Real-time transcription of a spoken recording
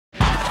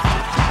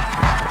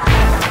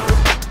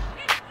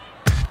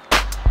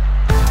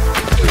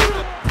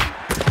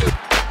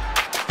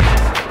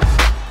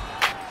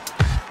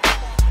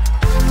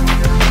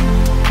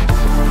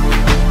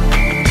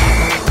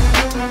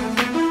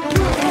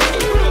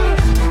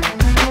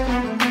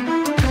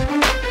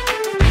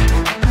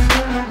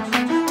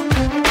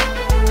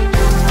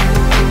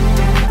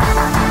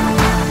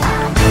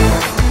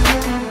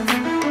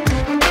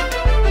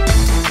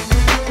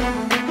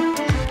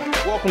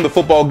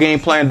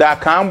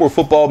footballgameplan.com, where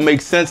football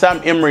makes sense.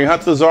 I'm Emery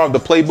Hunter, czar of the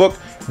playbook,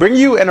 bringing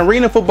you an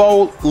Arena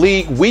Football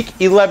League Week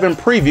 11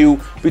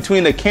 preview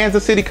between the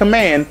Kansas City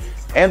Command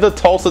and the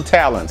Tulsa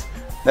Talons.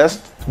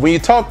 When you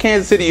talk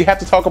Kansas City, you have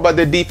to talk about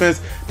their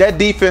defense. That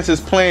defense is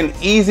playing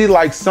easy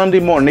like Sunday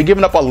morning. They're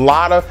giving up a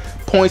lot of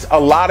points, a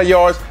lot of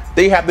yards.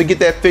 They have to get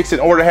that fixed in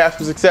order to have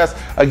some success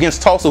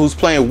against Tulsa, who's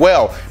playing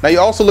well. Now, you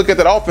also look at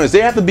that offense.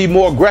 They have to be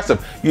more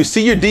aggressive. You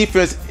see your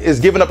defense is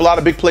giving up a lot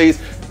of big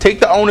plays. Take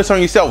the onus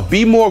on yourself.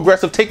 Be more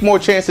aggressive. Take more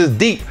chances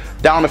deep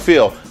down the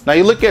field. Now,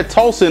 you look at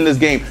Tulsa in this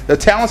game. The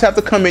Talons have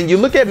to come in. You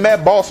look at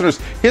Matt Ballster's.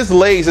 His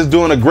legs is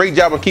doing a great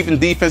job of keeping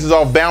defenses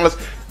off balance.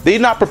 They're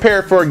not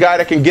prepared for a guy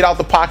that can get out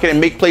the pocket and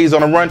make plays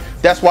on the run.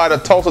 That's why the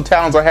Tulsa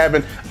Talons are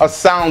having a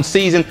sound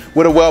season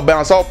with a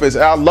well-balanced offense.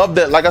 And I love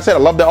that. Like I said, I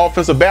love the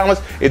offensive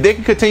balance. If they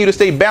can continue to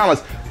stay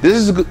balanced,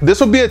 this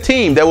will be a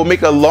team that will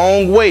make a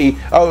long way,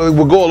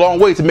 will go a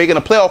long way to making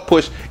a playoff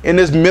push in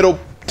this middle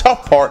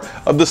tough part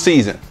of the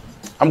season.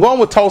 I'm going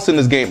with Tulsa in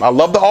this game. I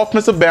love the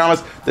offensive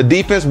balance. The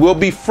defense will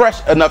be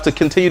fresh enough to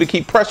continue to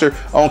keep pressure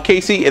on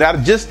KC, and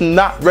I'm just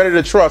not ready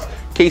to trust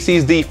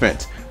KC's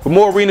defense. For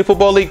more Arena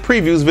Football League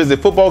previews,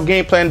 visit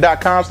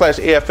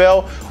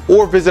footballgameplan.com/AFL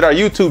or visit our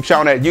YouTube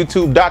channel at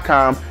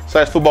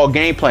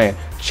youtube.com/footballgameplan.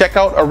 Check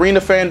out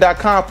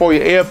arenafan.com for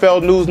your AFL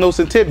news, notes,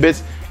 and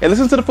tidbits. And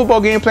listen to the Football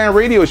Game Plan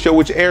radio show,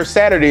 which airs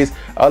Saturdays,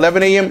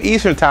 11 a.m.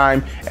 Eastern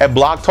Time at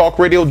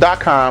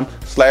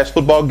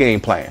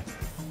blogtalkradio.com/footballgameplan.